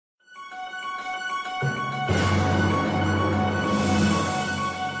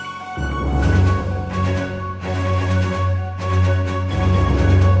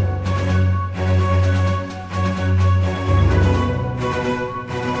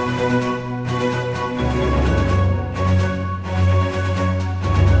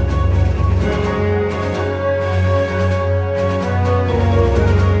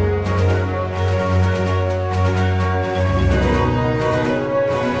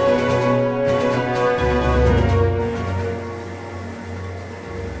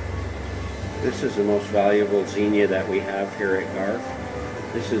This is the most valuable zinnia that we have here at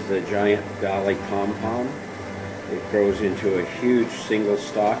Garth. This is the giant Bali Pom. It grows into a huge single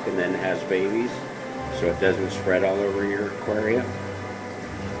stalk and then has babies, so it doesn't spread all over your aquarium.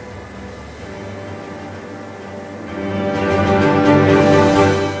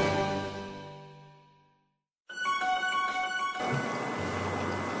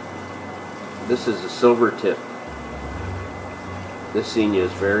 This is a silver tip. This zinnia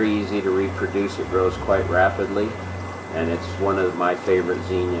is very easy to reproduce. It grows quite rapidly, and it's one of my favorite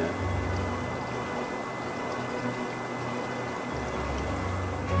zinnia.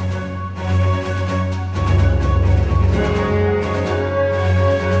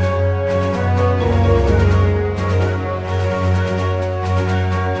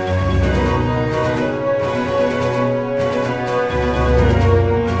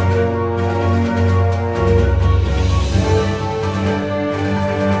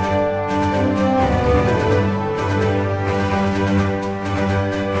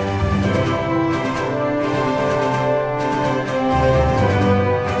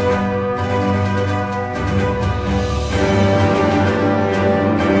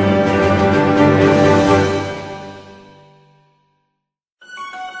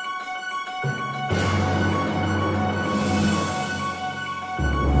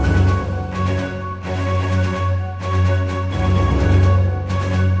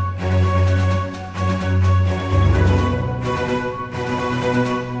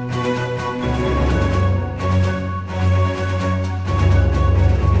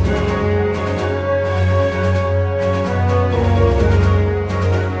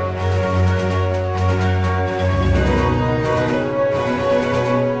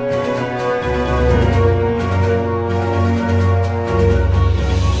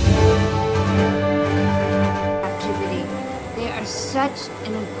 Such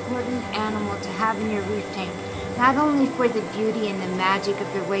an important animal to have in your reef tank, not only for the beauty and the magic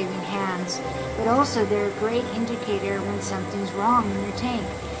of their waving hands, but also they're a great indicator when something's wrong in your tank.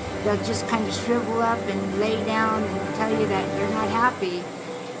 They'll just kind of shrivel up and lay down and tell you that you're not happy,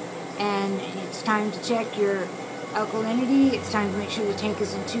 and it's time to check your alkalinity. It's time to make sure the tank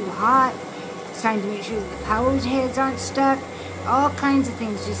isn't too hot. It's time to make sure that the power heads aren't stuck. All kinds of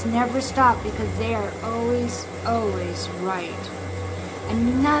things just never stop because they are always, always right.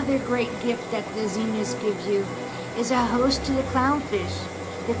 Another great gift that the zinnias give you is a host to the clownfish.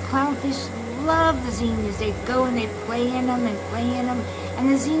 The clownfish love the zinnias. They go and they play in them and play in them, and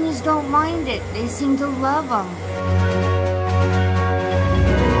the zinnias don't mind it. They seem to love them.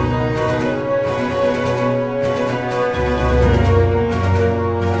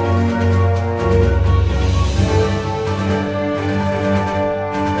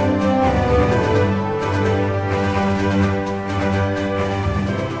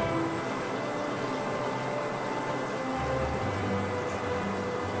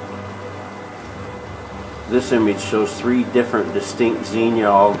 This image shows 3 different distinct zinnia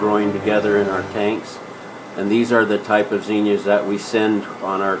all growing together in our tanks, and these are the type of zinnias that we send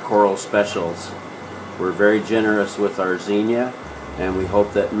on our coral specials. We're very generous with our zinnia, and we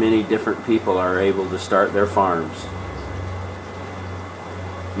hope that many different people are able to start their farms.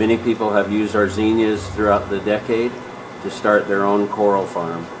 Many people have used our zinnias throughout the decade to start their own coral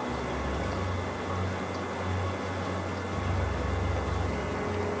farm.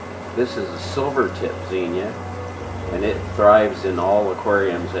 This is a silver tip zinnia, and it thrives in all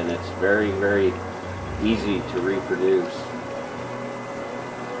aquariums, and it's very, very easy to reproduce.